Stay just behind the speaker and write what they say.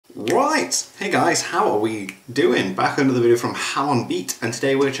Right, hey guys, how are we doing? Back another video from How on Beat, and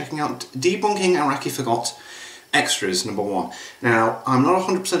today we're checking out Debunking Araki Forgot Extras #1. Now, I'm not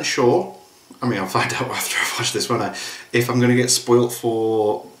 100% sure, I mean I'll find out after I watch this, won't I, if I'm going to get spoilt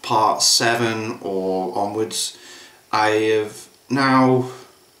for part 7 or onwards. I have now,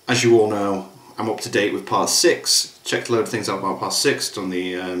 as you all know, I'm up to date with part 6, checked a load of things out about part 6, done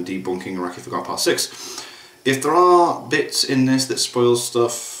the Debunking Araki Forgot part 6. If there are bits in this that spoil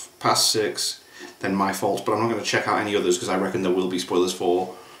stuff past 6, then my fault, but I'm not going to check out any others because I reckon there will be spoilers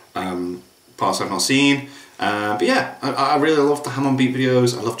for parts I've not seen. But yeah, I really love the Ham on Beat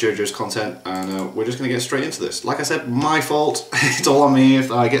videos, I love JoJo's content, and we're just going to get straight into this. Like I said, my fault, it's all on me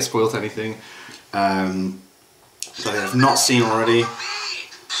if I get spoiled anything that I have not seen already.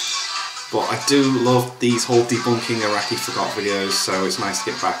 But I do love these whole Debunking Araki Forgot videos, so it's nice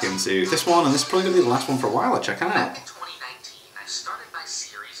to get back into this one, and this is probably going to be the last one for a while. Check it out. In 2019, I started my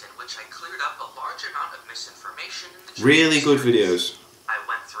series in which I cleared up a large amount of misinformation in the really good videos. I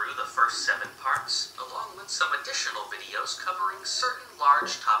went through the first 7 parts, along with some additional videos covering certain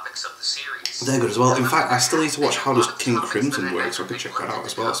large topics of the series. They're good as well. In fact, I still need to watch How Does King Crimson Work, so I can check that out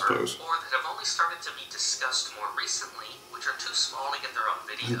as well, I suppose. Or that have only started to be discussed more recently, which are too small to get their own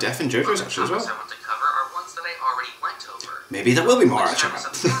video. And Death and JoJo's actually as well. I want to cover are ones that I already went over. Maybe there will be more, I check out.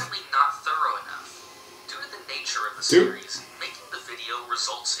 Apparently not thorough enough. Due to the nature of the series, making the video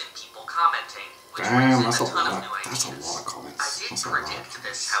results in people commenting, which damn, brings that's in a ton of a lot. new ideas. That's a lot of comments. I did predict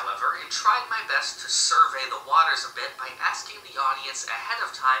this, however, and tried my best to survey the waters a bit by asking the audience ahead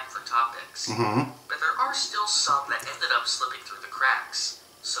of time for topics. But there are still some that ended up slipping through the cracks.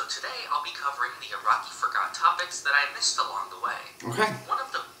 So today I'll be covering the Araki Forgot topics that I missed along the way. Okay. One of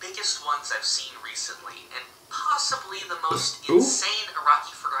the biggest ones I've seen recently, and possibly the most insane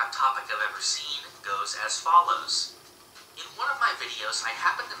Araki Forgot topic I've ever seen, goes as follows. In one of my videos, I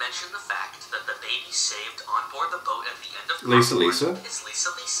happened to mention the fact that the baby saved on board the boat at the end of Lisa is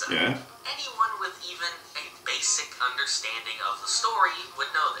Lisa. Yeah. Anyone with even a basic understanding of the story would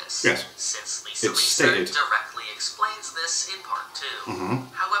know this. Yes. Since Lisa stated. directly explains this in part 2.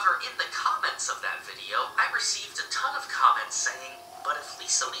 However, in the comments of that video, I received a ton of comments saying, but if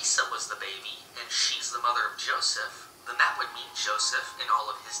Lisa was the baby, and she's the mother of Joseph, then that would mean Joseph and all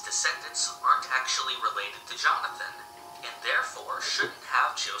of his descendants aren't actually related to Jonathan, and therefore shouldn't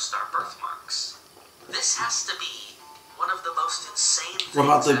have Joestar birthmarks. This has to be one of the most insane things What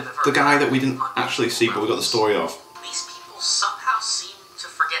about I've ever the guy heard that we didn't actually see, but we got the story of? These people somehow seem to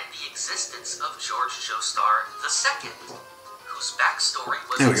forget the existence of George Joestar II, whose backstory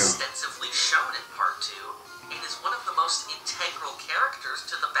was extensively shown in part 2, and is one of the most integral characters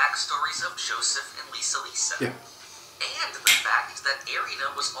to the backstories of Joseph and Lisa. Yeah. And the fact that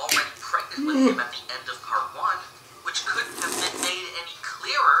Erina was already pregnant with him at the end of part 1, which couldn't have been made any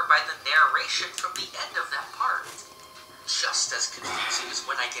clearer by the narration from the end of that part. Just as confusing as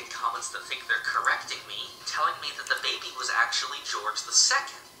when I get comments that think they're correcting me, telling me that the baby was actually George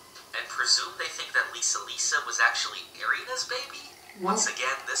II, and presume they think that Lisa was actually Erina's baby. Once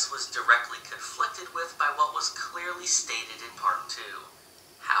again, this was directly conflicted with by what was clearly stated in part 2.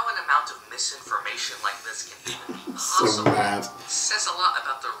 How an amount of misinformation like this can even be possible says a lot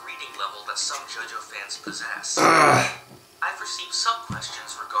about the reading level that some JoJo fans possess. I've received some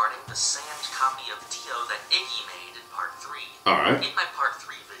questions regarding the sand copy of Dio that Iggy made in part 3. Alright. In my part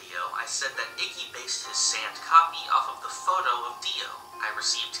 3 video, I said that Iggy based his sand copy off of the photo of Dio. I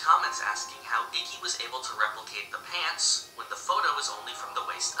received comments asking how Iggy was able to replicate the pants when the photo is only from the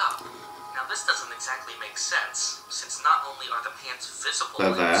waist up. Now this doesn't exactly make sense, since not only are the pants visible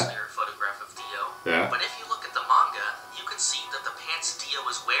in the smeared photograph of Dio, but if you look at the manga, you can see that the pants Dio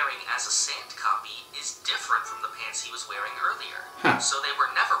was wearing as a sand copy is different from the pants he was wearing earlier, so they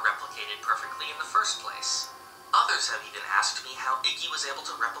were never replicated perfectly in the first place. Others have even asked me how Iggy was able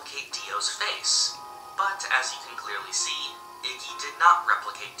to replicate Dio's face, but as you can clearly see, Iggy did not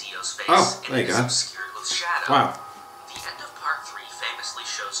replicate Dio's face, and it is obscured with shadow. Wow. The end of part 3 famously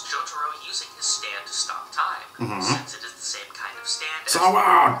shows Jotaro using his stand to stop time, since it is the same kind of stand as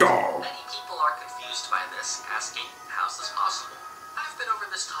many people are confused by this, asking, how's this possible? I've been over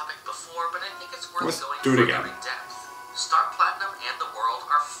this topic before, but I think it's worth going further in depth. Star Platinum and the World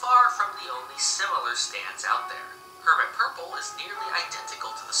are far from the only similar stands out there. Hermit Purple is nearly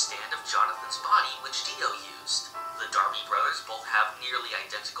identical to the stand of Jonathan's body, which Dio used. The Darby brothers both have nearly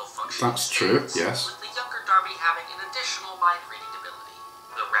identical functioning stands, with the younger Darby having an additional mind-reading ability.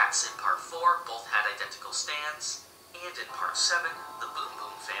 The rats in part 4 both had identical stands, and in part 7, the Boom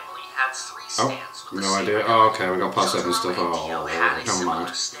Boom family had 3 stands with the same ability. Okay, we got part 7 stuff. Dio had a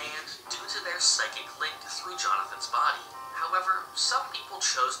similar stand due to their psychic link through Jonathan's body. However, some people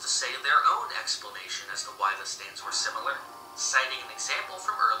chose to say their own explanation as to why the stands were similar, citing an example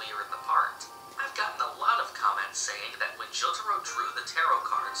from earlier in the part. I've gotten a lot of comments saying that when Jotaro drew the tarot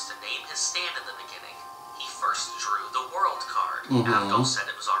cards to name his stand in the beginning, he first drew the world card. Abdul said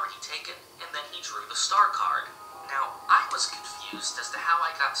it was already taken, and then he drew the star card. Now, I was confused as to how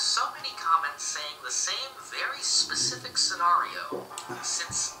I got so many comments saying the same very specific scenario,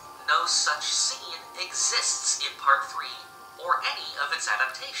 since no such scene exists in Part 3 or any of its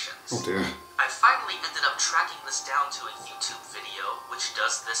adaptations. Oh dear. I finally ended up tracking this down to a YouTube video which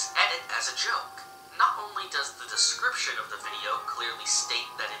does this edit as a joke. Not only does the description of the video clearly state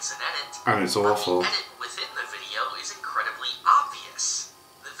that it's an edit, And it's awful. but the edit within the video is incredibly obvious.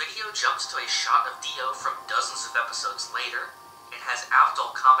 The video jumps to a shot of Dio from dozens of episodes later and has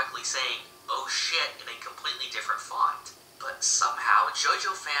Abdul comically saying, "Oh shit," in a completely different font. But somehow, JoJo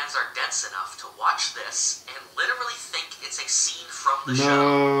fans are dense enough to watch this and literally think it's a scene from the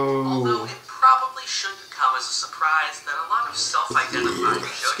show. Although it probably shouldn't come as a surprise that a lot of self-identifying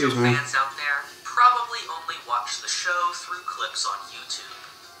JoJo fans out there probably only watch the show through clips on YouTube.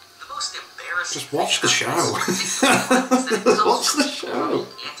 The most embarrassing Just watch the show. Watch the show.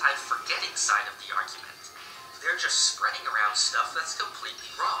 The anti-forgetting side of the argument. They're just spreading around stuff that's completely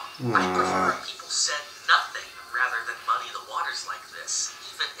wrong. I prefer if people said nothing rather than muddy the waters like this,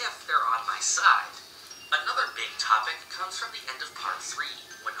 even if they're on my side. Another big topic comes from the end of Part 3,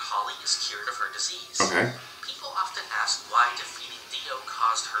 when Holly is cured of her disease. Okay. People often ask why defeating Dio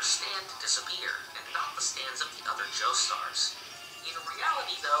caused her stand to disappear, and not the stands of the other Joestars. In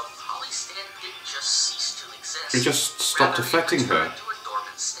reality, though, Holly's stand didn't just cease to exist. It just stopped affecting her. Rather, it returned to a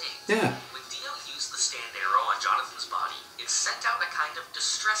dormant state. Yeah. When Dio used the stand arrow on Jonathan's body, it sent out a kind of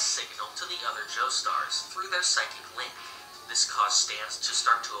distress signal to the other Joestars through their psychic link. This caused stands to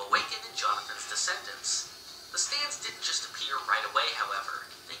start to awaken in Jonathan's descendants. The stands didn't just appear right away, however.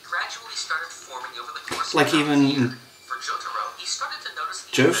 They gradually started forming over the course of Like about a year. even For Jotaro, he started to notice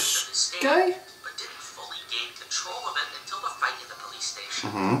the Joe's effects of his stand, guy? but didn't fully gain control of it until the fight in the police station.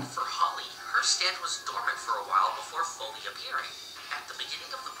 Mm-hmm. For Holly, her stand was dormant for a while before fully appearing. At the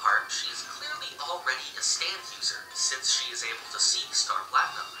beginning of the part, she is clearly already a stand user, since she is able to see Star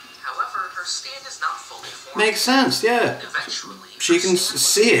Platinum. However, her stand is not fully formed. Makes sense, yeah. Eventually, She her can stand was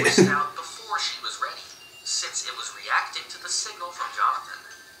see it. voiced out before she was ready, since it was reacting to the signal from Jonathan.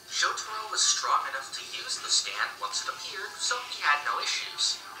 Jotaro was strong enough to use the stand once it appeared, so he had no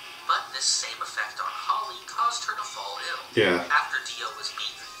issues. But this same effect on Holly caused her to fall ill. Yeah. After Dio was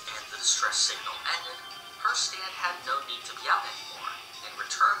beaten and the distress signal ended, her stand had no need to be out anymore, and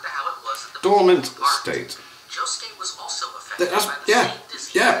returned to how it was at the Dormant beginning of the part. state. Josuke was also affected That's, by the yeah, same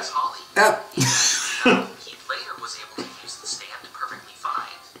disease yeah, as Holly. yeah. He later was able to use the stand perfectly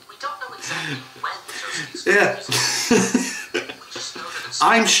fine. We don't know exactly when Josuke Yeah. started using it. We just know that it's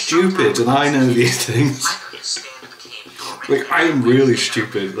I'm stupid and I know these things. either his stand became dormant, Like, I am really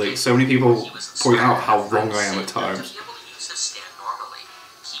stupid. Like, so many people point out how wrong I am at times. to be able to use his stand normally.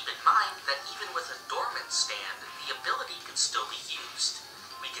 Keep in mind that even with a dormant stand, the ability can still be used.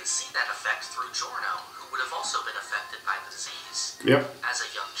 We can see that effect through Giorno, who would have also been affected by the disease. Yep. As a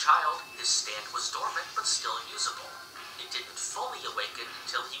young child, his stand was dormant but still usable. It didn't fully awaken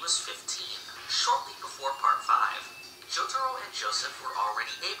until he was 15, shortly before Part 5. Jotaro and Joseph were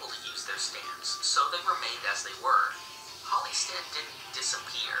already able to use their stands, so they remained as they were. Holly's stand didn't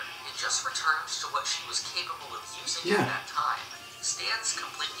disappear, it just returned to what she was capable of using at that time. Stands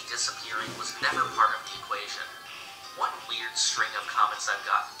completely disappearing was never part of the equation. One weird string of comments I've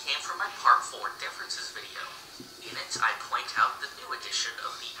gotten came from my Part 4 differences video. In it, I point out the new addition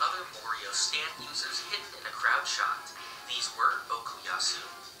of the other Morio stand users hidden in a crowd shot. These were Okuyasu,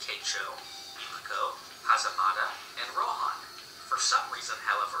 Keicho, Yukiko, Hazamada, and Rohan. For some reason,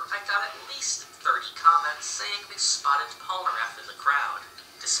 however, I got at least 30 comments saying they spotted Polnareff in the crowd,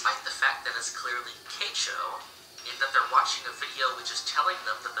 despite the fact that it's clearly Keicho, in that they're watching a video which is telling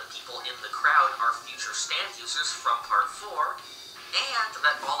them that the people in the crowd are future stand users from Part 4, and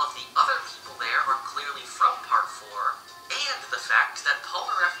that all of the other people there are clearly from Part 4, and the fact that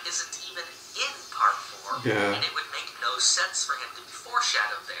Polnareff isn't even in Part 4, and it would make no sense for him to be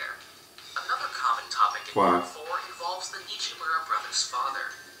foreshadowed there. Another common topic in Part 4 involves the Nijimura brothers'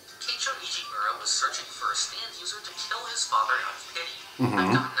 father. Keicho Nijimura was searching for a stand user to kill his father out of pity. I've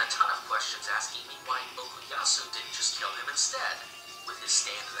gotten a ton of questions asking me why Okuyasu didn't just kill him instead. With his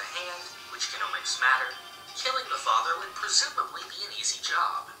stand in the hand, which can erase matter, killing the father would presumably be an easy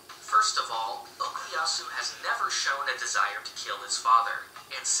job. First of all, Okuyasu has never shown a desire to kill his father.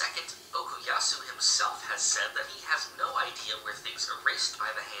 And second, Okuyasu himself has said that he has no idea where things erased by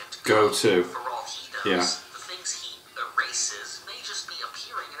the hand go to. For all he knows, the things he erases may just be a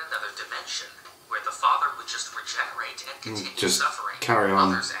fight and continue just suffering. carry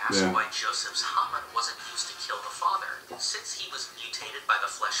on. Others ask why Joseph's Haman wasn't used to kill the father. Since he was mutated by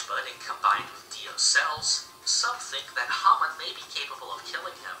the flesh bud and combined with Dio's cells, some think that Haman may be capable of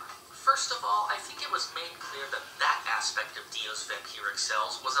killing him. First of all, I think it was made clear that that aspect of Dio's vampiric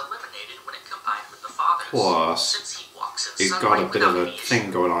cells was eliminated when it combined with the father's. Plus, since he walks in he's got a bit of a thing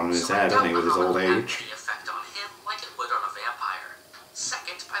going on in his head, hasn't he, with his old age? Any effect on him like it would on a vampire.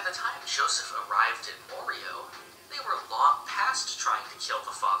 Second, by the time Joseph arrived in Morio, they were long past trying to kill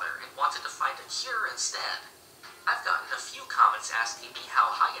the father and wanted to find a cure instead. I've gotten a few comments asking me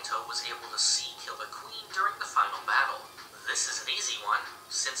how Hayato was able to see Killer Queen during the final battle. This is an easy one,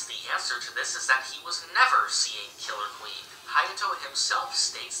 since the answer to this is that he was never seeing Killer Queen. Hayato himself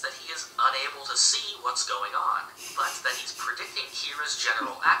states that he is unable to see what's going on, but that he's predicting Kira's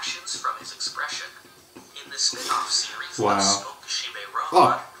general actions from his expression. In the spin-off series, Let's Smoke Shibe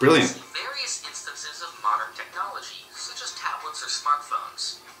Rohan, brilliant. we see various instances of modern technology, such as tablets or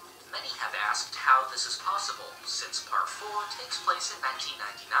smartphones. Many have asked how this is possible, since Part 4 takes place in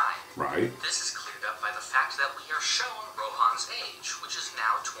 1999. Right. This is cleared up by the fact that we are shown Rohan's age, which is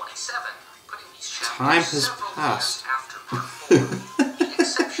now 27, putting these chapters several years after Part 4. The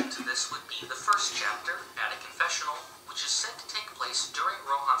exception to this would be the first chapter, At a Confessional, which is said to take place during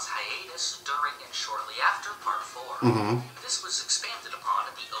Rohan's hiatus during and shortly after Part 4. This was expanded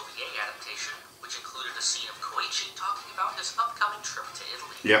upon in the OVA adaptation, which included a scene of Koichi talking about his upcoming trip to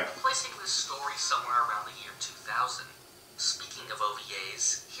Italy, placing this story somewhere around the year 2000. Speaking of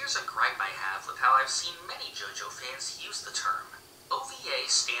OVAs, here's a gripe I have with how I've seen many JoJo fans use the term. OVA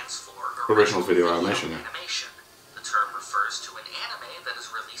stands for Original Video Animation. The term refers to an anime that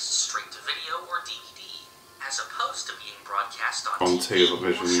is released straight to video or DVD, as opposed to being broadcast on TV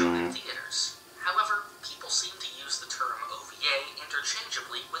or shown in theaters. However, people seem to use the term OVA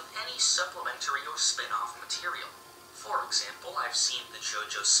interchangeably with any supplementary or spin-off material. For example, I've seen the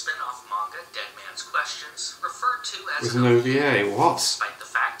JoJo spin-off manga Dead Man's Questions referred to as an OVA. What? Despite the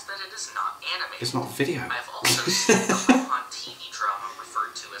fact that it is not animated. It's not video. I've also seen the Rohan TV drama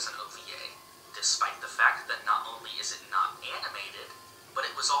referred to as an OVA, despite the fact that not only is it not animated, but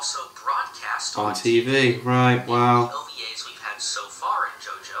it was also broadcast on TV. Right, wow. The OVAs we've had so far in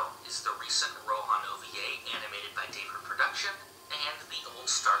JoJo is the recent Rohan OVA animated by David Production, and the old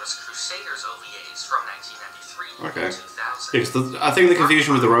Stardust Crusaders OVAs from 1993 and 2000. Because I think the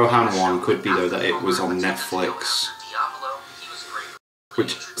confusion with the Rohan one could be though that it was on Netflix,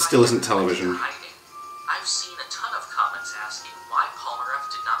 which still isn't television. I've seen a ton of comments asking why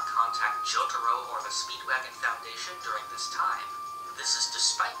Polnareff did not contact Jotaro or the Speedwagon Foundation during this time. This is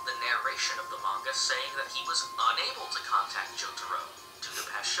despite the narration of the manga saying that he was unable to contact Jotaro, due to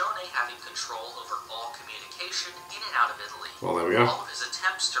Passione having control over all communication in and out of Italy. Well, there we go. All of his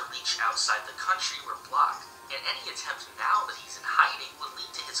attempts to reach outside the country were blocked, and any attempt now that he's in hiding would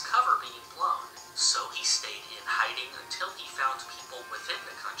lead to his cover being blown. So he stayed in hiding until he found people within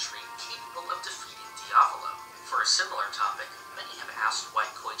the country capable of defeating Diavolo. For a similar topic, many have asked why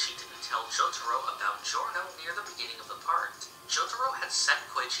Koichi didn't tell Jotaro about Giorno near the beginning of the part. Jotaro had sent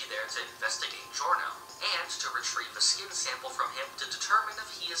Koichi there to investigate Giorno, and to retrieve a skin sample from him to determine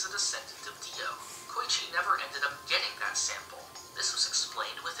if he is a descendant of Dio. Koichi never ended up getting that sample. This was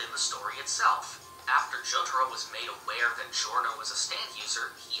explained within the story itself. After Jotaro was made aware that Giorno was a stand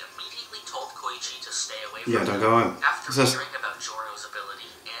user, he immediately told Koichi to stay away from him. Don't go in. After hearing about Giorno's ability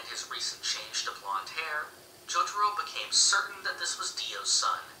and his recent change to blonde hair, Jotaro became certain that this was Dio's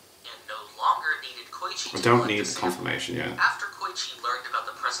son, and no longer needed Koichi to don't need confirmation yet. After Koichi learned about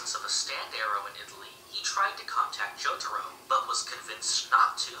the presence of a stand arrow in Italy, he tried to contact Jotaro, but was convinced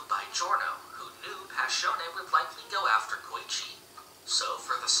not to by Giorno, who knew Passione would likely go after Koichi. So,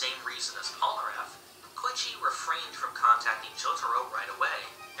 for the same reason as Polnareff, Koichi refrained from contacting Jotaro right away,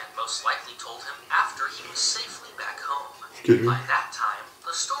 and most likely told him after he was safely back home. By that time,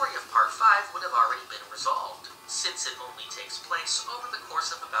 the story of Part 5 would have already been resolved, since it only takes place over the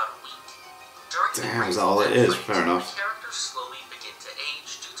course of about a week. Damn, is that all it is? Fair enough. The characters slowly begin to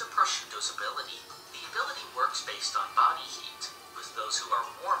age due to Prosciutto's ability. The ability works based on body heat, with those who are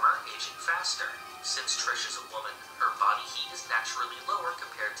warmer aging faster. Since Trish is a woman, her body heat is naturally lower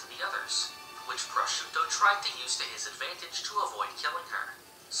compared to the others, which Prosciutto tried to use to his advantage to avoid killing her.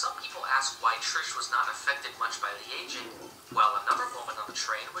 Some people ask why Trish was not affected much by the aging, while another woman on the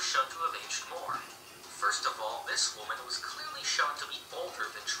train was shown to have aged more. First of all, this woman was clearly shown to be older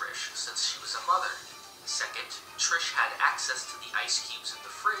than Trish since she was a mother. Second, Trish had access to the ice cubes in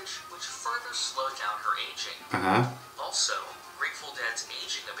the fridge, which further slowed down her aging. Also, Grateful Dead's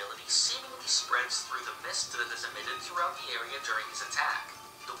aging ability seemingly spreads through the mist that is emitted throughout the area during his attack.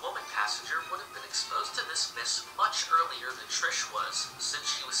 The woman passenger would have been exposed to this this miss much earlier than Trish was, since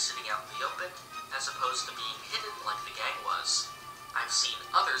she was sitting out in the open, as opposed to being hidden like the gang was. I've seen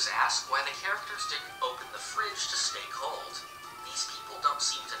others ask why the characters didn't open the fridge to stay cold. These people don't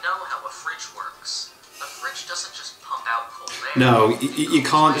seem to know how a fridge works. A fridge doesn't just pump out cold air. No, you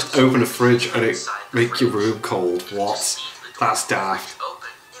can't just open a fridge and it make your room cold. What? That's daft.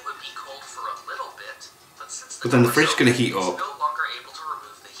 It would be cold for a little bit, but then the fridge is going to heat up. No longer able to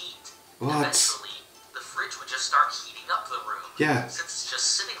remove the heat. What? Eventually, the fridge would just start heating up the room. Yeah. Since it's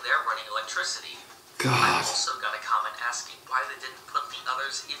just sitting there running electricity. God. I've also got a comment asking why they didn't put the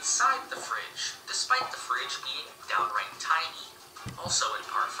others inside the fridge, despite the fridge being downright tiny. Also in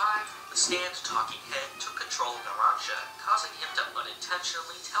Part 5, the stand talking head took control of Narancia, causing him to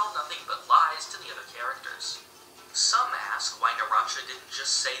unintentionally tell nothing but lies to the other characters. Some ask why Narancia didn't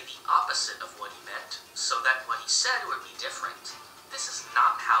just say the opposite of what he meant, so that what he said would be different. This is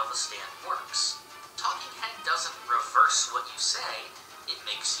not how the stand works. Talking head doesn't reverse what you say, it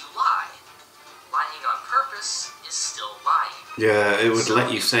makes you lie. Lying on purpose is still lying. Yeah, it would let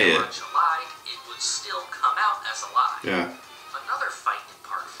you say it. If Narancia lied, it would still come out as a lie. Yeah. Another fight in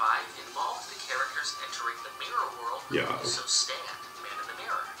Part 5 involved the characters entering the mirror world with Eluso's stand, Man in the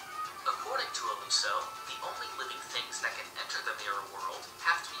Mirror. According to Eluso, the only living things that can enter the mirror world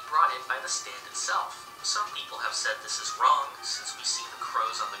have to be brought in by the stand itself. Some people have said this is wrong, since we see the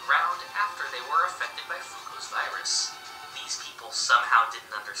crows on the ground after they were affected by Fuko's virus. These people somehow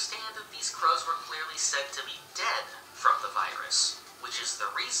didn't understand that these crows were clearly said to be dead from the virus, which is the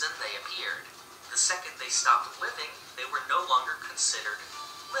reason they appeared. The second they stopped living, they were no longer considered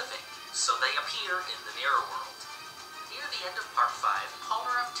living, so they appear in the mirror world. Near the end of Part 5,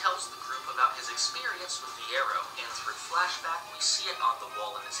 Polnareff tells the group about his experience with the arrow, and through flashback we see it on the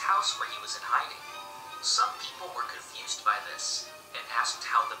wall in his house where he was in hiding. Some people were confused by this, and asked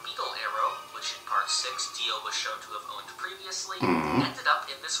how the beetle arrow, which in Part 6 Dio was shown to have owned previously, ended up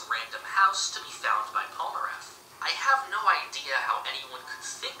in this random house to be found by Polnareff. I have no idea how anyone could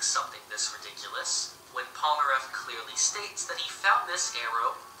think something this ridiculous, when Polnareff clearly states that he found this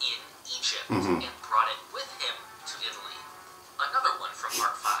arrow in Egypt and brought it with him to Italy. Another one from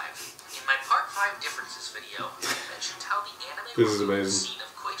Part 5. In my Part 5 differences video, I mentioned how the anime removed the scene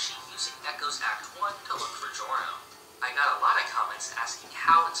of Koichi using Echo's Act 1 to look for Giorno. I got a lot of comments asking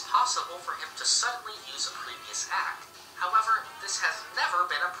how it's possible for him to suddenly use a previous act. However, this has never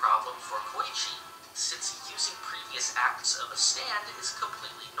been a problem for Koichi, since using previous acts of a stand is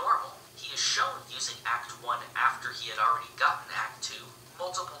completely normal. He is shown using Act 1 after he had already gotten Act 2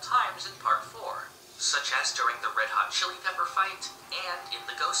 multiple times in Part 4, such as during the Red Hot Chili Pepper fight and in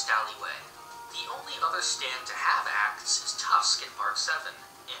the Ghost Alleyway. The only other stand to have acts is Tusk in Part 7,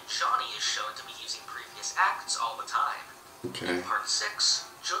 and Johnny is shown to be using previous acts all the time. Okay. In Part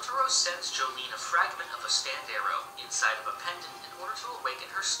 6, Jotaro sends Jolene a fragment of a stand arrow inside of a pendant in order to awaken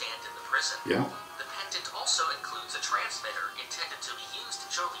her stand in the prison. Yeah. The pendant also includes a transmitter intended to be used in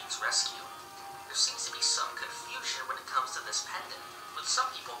Jolene's rescue. There seems to be some confusion when it comes to this pendant, with some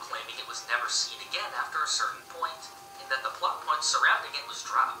people claiming it was never seen again after a certain point, and that the plot point surrounding it was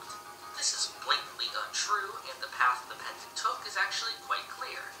dropped. This is blatantly untrue, and the path the pendant took is actually quite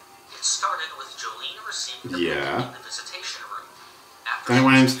clear. It started with Jolene receiving the pendant in the visitation room. After she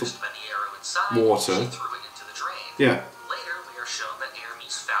was used by the arrow inside, she threw it into the drain. Yeah. Later, we are shown that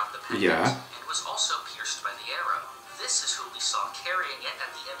Hermes found the pendant and was also pierced by the arrow. This is who we saw carrying it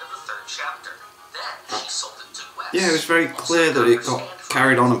at the end of the 3rd chapter. Then she sold it to Wes. Yeah, it was very clear that it got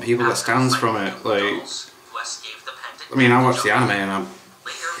carried on and people got stands from it. Like, Wes gave the pendant. I mean, I watched the anime and I'm...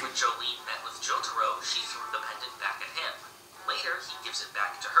 Later, when Jolene met with Jotaro, she threw the pendant back at him. Later, he gives it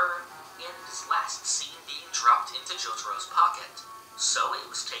back to her, and it is last seen being dropped into Jotaro's pocket. So it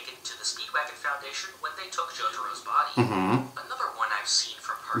was taken to the Speedwagon Foundation when they took Jotaro's body. Another one I've seen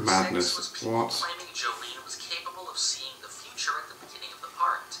from Part 6 was people claiming Jolene was capable of seeing the future at the beginning of the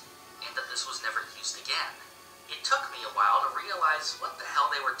part, and that this was never used again. It took me a while to realize what the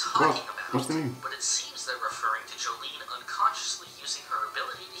hell they were talking about, but it seems they're referring to Jolene unconsciously using her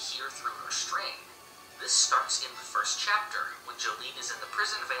ability to hear through her string. This starts in the 1st chapter, when Jolene is in the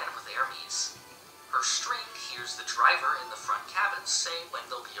prison van with Hermes. Her string hears the driver in the front cabin say when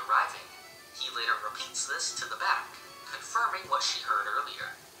they'll be arriving. He later repeats this to the back, confirming what she heard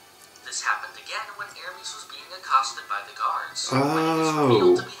earlier. This happened again when Hermes was being accosted by the guards, when it is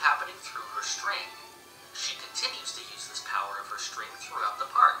revealed to be happening through her string. She continues to use this power of her string throughout the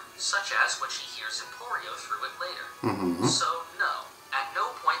part, such as when she hears Emporio through it later. So no, at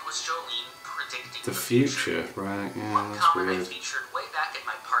no point was Jolene predicting the future. Right, yeah, One that's comment weird. I featured way back in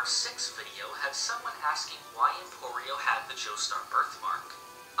my Part 6 video had someone asking why Emporio had the Joestar birthmark.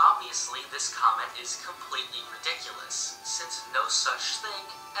 Obviously, Obviously, this comment is completely ridiculous, since no such thing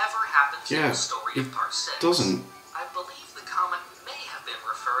ever happens in the story of Part 6. Doesn't. I believe the comment may have been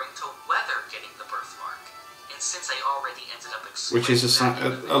referring to Weather getting the birthmark, and since I already ended up explaining which is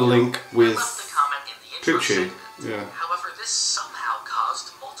a link with I left the comment in the intro Poochie. segment. Yeah. However, this somehow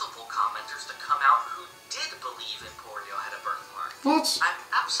caused multiple commenters to come out who did believe Emporio had a birthmark. What? I'm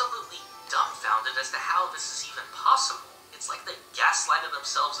absolutely dumbfounded as to how this is even possible. It's like they gaslighted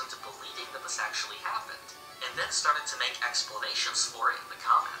themselves into believing that this actually happened, and then started to make explanations for it in the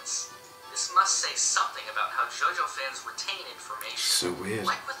comments. This must say something about how JoJo fans retain information. So weird.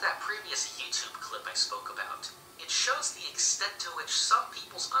 Like with that previous YouTube clip I spoke about. It shows the extent to which some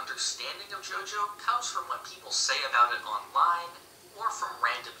people's understanding of JoJo comes from what people say about it online, or from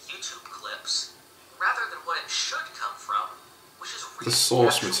random YouTube clips, rather than what it should come from, which is the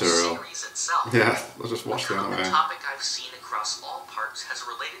source the material. series itself. Yeah, I'll just watch the anime. The topic I've seen across all parts has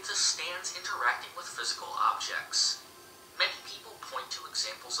related to stands interacting with physical objects. Many people point to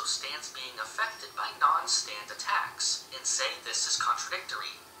examples of stands being affected by non-stand attacks, and say this is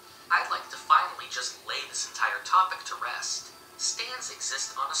contradictory. I'd like to finally just lay this entire topic to rest. Stands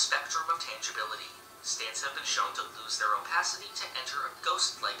exist on a spectrum of tangibility. Stands have been shown to lose their opacity to enter a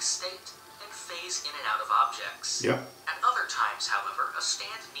ghost-like state and phase in and out of objects. Yep. At other times, however, a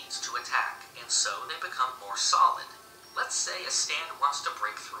stand needs to attack, and so they become more solid. Let's say a stand wants to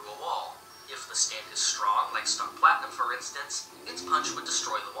break through a wall. If the stand is strong, like Star Platinum for instance, its punch would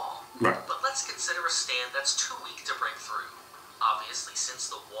destroy the wall. Right. But let's consider a stand that's too weak to break through. Obviously, since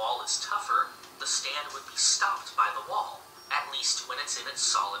the wall is tougher, the stand would be stopped by the wall, at least when it's in its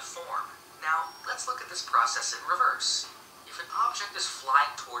solid form. Now, let's look at this process in reverse. If an object is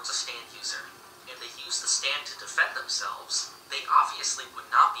flying towards a stand user, and they use the stand to defend themselves, they obviously would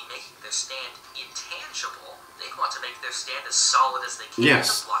not be making their stand intangible. They'd want to make their stand as solid as they can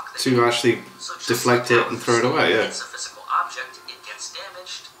to block the hit. actually deflect it and throw it away, yeah. It's a physical object, it gets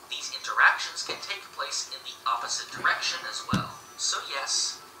damaged. These interactions can take place in the opposite direction as well. So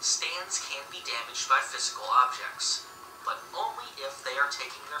yes, stands can be damaged by physical objects, but only if they are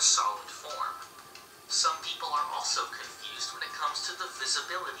taking their solid form. Some people are also confused when it comes to the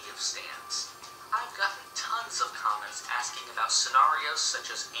visibility of stands. I've gotten tons of comments asking about scenarios such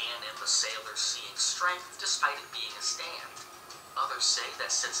as Anne and the sailor seeing strength despite it being a stand. Others say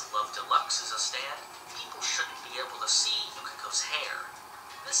that since Love Deluxe is a stand, people shouldn't be able to see Yukiko's hair.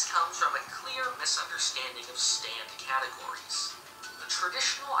 This comes from a clear misunderstanding of stand categories. The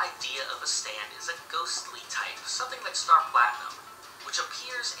traditional idea of a stand is a ghostly type, something like Star Platinum, which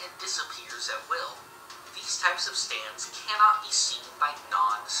appears and disappears at will. These types of stands cannot be seen by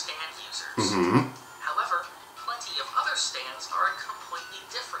non-stand users. However, plenty of other stands are a completely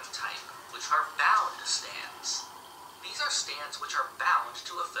different type, which are bound stands. These are stands which are bound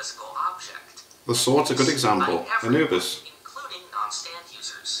to a physical object. The sword's a good example. Anubis. Including non-stand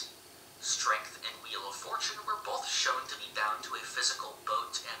users. Strength and Wheel of Fortune were both shown to be bound to a physical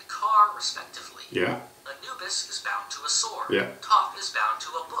boat and car, respectively. Yeah. Anubis is bound to a sword. Yeah. Toph is bound to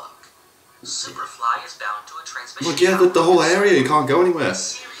a book. Superfly is bound to a transmission. Look, yeah, the whole area, you can't go anywhere. A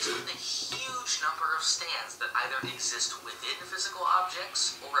series with a huge number of stands that either exist within physical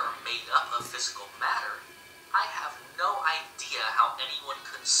objects or are made up of physical matter. I have no idea how anyone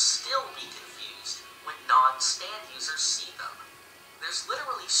could still be confused when non-stand users see them. There's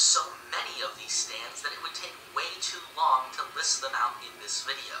literally so many of these stands that it would take way too long to list them out in this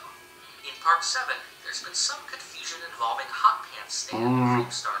video. In Part 7, there's been some confusion involving Hot Pants stand and Cream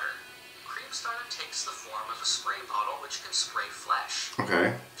Starter. Cream Starter takes the form of a spray bottle which can spray flesh.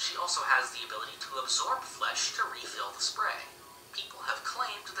 Okay. She also has the ability to absorb flesh to refill the spray. People have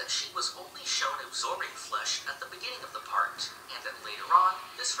claimed that she was only shown absorbing flesh at the beginning of the part, and that later on,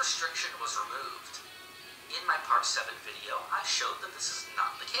 this restriction was removed. In my Part 7 video, I showed that this is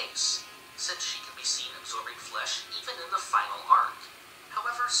not the case, since she can be seen absorbing flesh even in the final arc.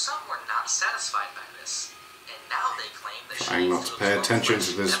 However, some were not satisfied by this, and now they claim that she Trying not needs to to pay absorb attention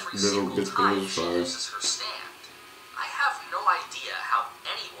flesh to this every little single bit time of she uses her stand. I have no idea how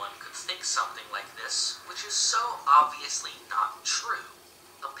anyone could think something like this, which is so obviously not true.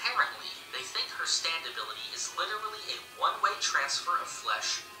 Apparently, they think her stand ability is literally a one-way transfer of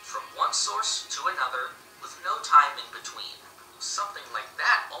flesh from one source to another with no time in between. Something like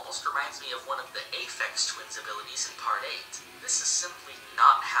that almost reminds me of one of the Aphex Twins' abilities in Part 8. This is simply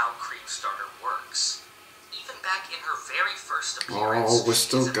not how Cream Starter works. Even back in her very first appearance, we're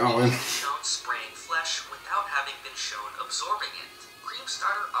still going. she is shown spraying flesh without having been shown absorbing it. Cream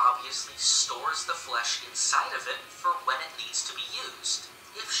Starter obviously stores the flesh inside of it for when it needs to be used.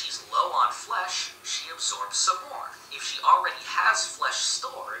 If she's low on flesh, she absorbs some more. If she already has flesh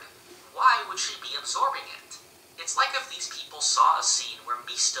stored, would she be absorbing it? It's like if these people saw a scene where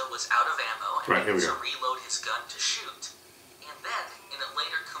Mista was out of ammo and needed to reload his gun to shoot, and then, in a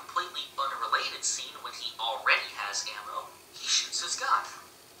later completely unrelated scene when he already has ammo, he shoots his gun.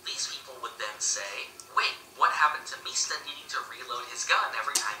 These people would then say, wait, what happened to Mista needing to reload his gun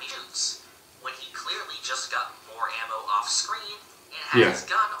every time he shoots? When he clearly just got more ammo off screen and had his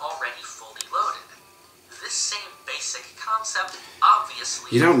gun already fully loaded. This same basic concept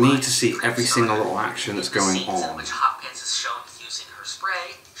obviously... You don't need to see every single little action that's going on. In on. which Hot Pants is shown using her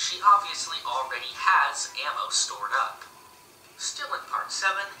spray, she obviously already has ammo stored up. Still in part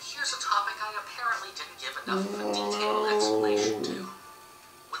 7, here's a topic I apparently didn't give enough of a detailed explanation to.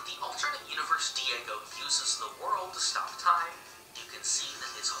 When the alternate universe Diego uses the world to stop time, you can see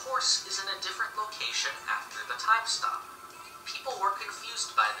that his horse is in a different location after the time stop. People were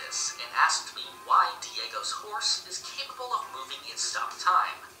confused by this and asked me why Diego's horse is capable of moving in stop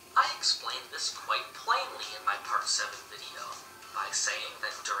time. I explained this quite plainly in my part 7 video by saying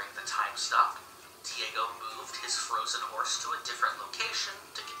that during the time stop, Diego moved his frozen horse to a different location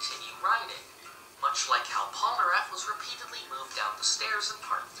to continue riding. Much like how Polnareff was repeatedly moved down the stairs in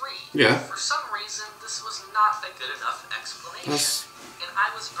part 3. Yeah. For some reason, this was not a good enough explanation. And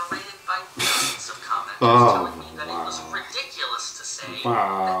I was berated by dozens of commenters telling me that it was ridiculous to say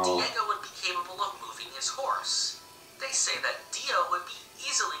that Diego would be capable of moving his horse. They say that Dio would be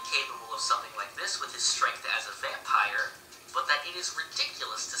easily capable of something like this with his strength as a vampire, but that it is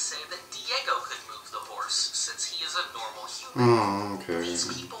ridiculous to say that Diego could move the horse, since he is a normal human. These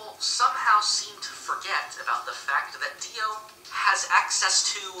people somehow seem to forget about the fact that Dio has access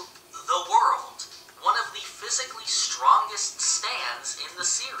to the world, one of the physically strongest stands in the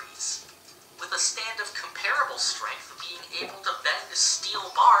series, with a stand of comparable strength being able to bend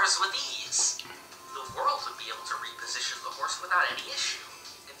steel bars with ease. The world would be able to reposition the horse without any issue,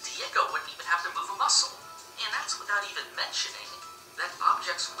 and Diego wouldn't even have to move a muscle. And that's without even mentioning that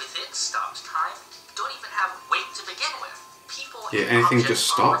objects within stopped time don't even have weight to begin with. People anything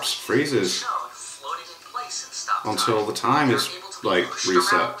just stops, freezes, floating in place in stopped until the time is like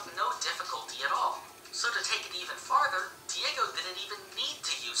reset. With no difficulty at all. So to take it even farther, Diego didn't even need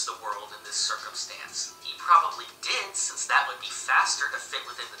to use the world in this circumstance. He probably did, since that would be faster to fit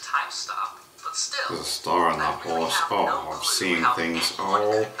within the time stop. But still, there's a star on that horse. Oh, I'm seeing things.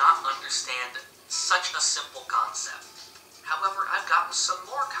 Could not understand such a simple concept. However, I've gotten some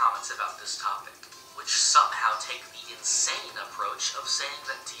more comments about this topic, which somehow take the insane approach of saying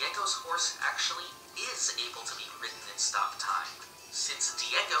that Diego's horse actually is able to be ridden in stop time, since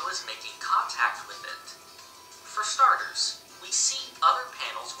Diego is making contact with it. For starters, we see other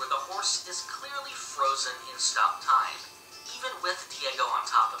panels where the horse is clearly frozen in stop time, even with Diego on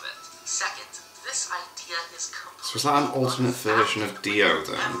top of it. Second, this idea is completely... So is that an alternate version of Dio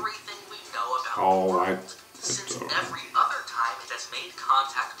then? Everything we know about since don't. Every other time it has made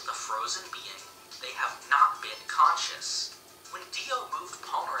contact with a frozen being, they have not been conscious. When Dio moved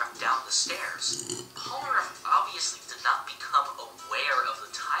Polnareff down the stairs, Polnareff obviously did not become aware of the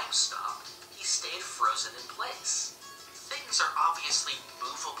time stop. He stayed frozen in place. Things are obviously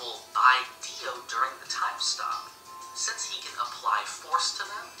movable by Dio during the time stop, since he can apply force to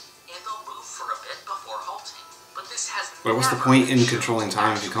them, and they'll move for a bit before halting. But this has But what's the point in controlling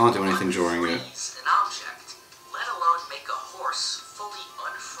time if you can't do anything during it? An object, let alone make a horse fully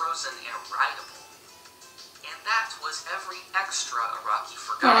unfrozen and rideable. And that was every extra Araki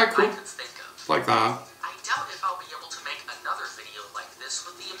forgot I could think of. Like that. I doubt if I'll be able to make another video like this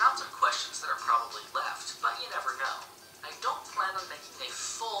with the amount of questions that are probably left, but you never know. I don't plan on making a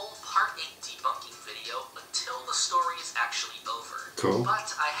full Part 8 debunking video until the story is actually over. Cool.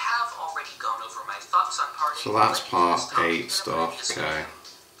 But I have already gone over my thoughts on Part 8. So that's Part 8 stuff, okay.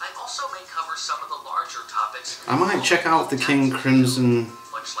 I also may cover some of the larger topics. I might check out the King Crimson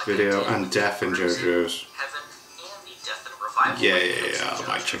video and Death in JoJo's. Heaven and the Death and Revival. Yeah, I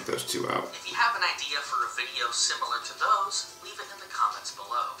might check those two out. If you have an idea for a video similar to those, leave it in the comments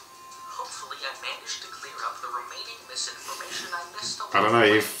below. Hopefully I managed to clear up the remaining misinformation I missed along. I don't know,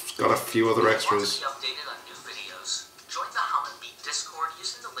 you've got a few other extras. If you want to be updated on new videos, join the Hum and Beat Discord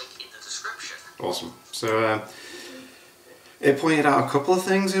using the link in the description. Awesome. So, it pointed out a couple of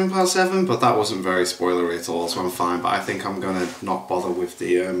things in Part 7, but that wasn't very spoilery at all, so I'm fine. But I think I'm going to not bother with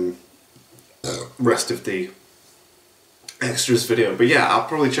the rest of the extras video. But yeah, I'll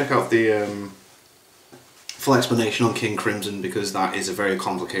probably check out the full explanation on King Crimson, because that is a very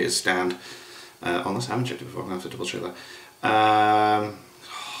complicated stand. Unless I haven't checked it before, I'm going to have to double check that.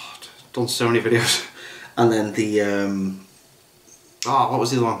 Done so many videos. And then the... what was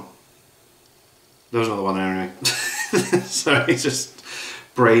the other one? There was another one there anyway. So it's just...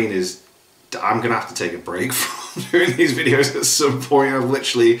 brain is I'm gonna have to take a break from doing these videos at some point.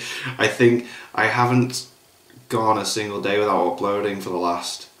 I think I haven't gone a single day without uploading for the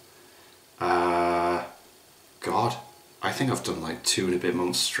last, God, I think I've done like 2 and a bit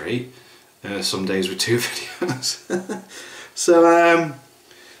months straight. Some days with 2 videos. So,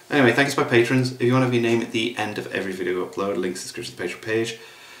 anyway, thanks to my patrons. If you want to have your name at the end of every video upload, links in the description of the Patreon page.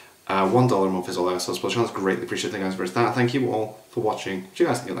 $1 a month is all I ask for the channel. Greatly appreciate it. Thank you guys for that. Thank you all for watching. What do you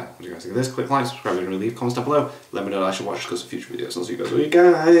guys think of that? What do you guys think of this? Click like, subscribe, and leave comments down below. Let me know that I should watch because of future videos. I'll see you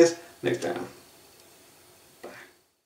guys next time.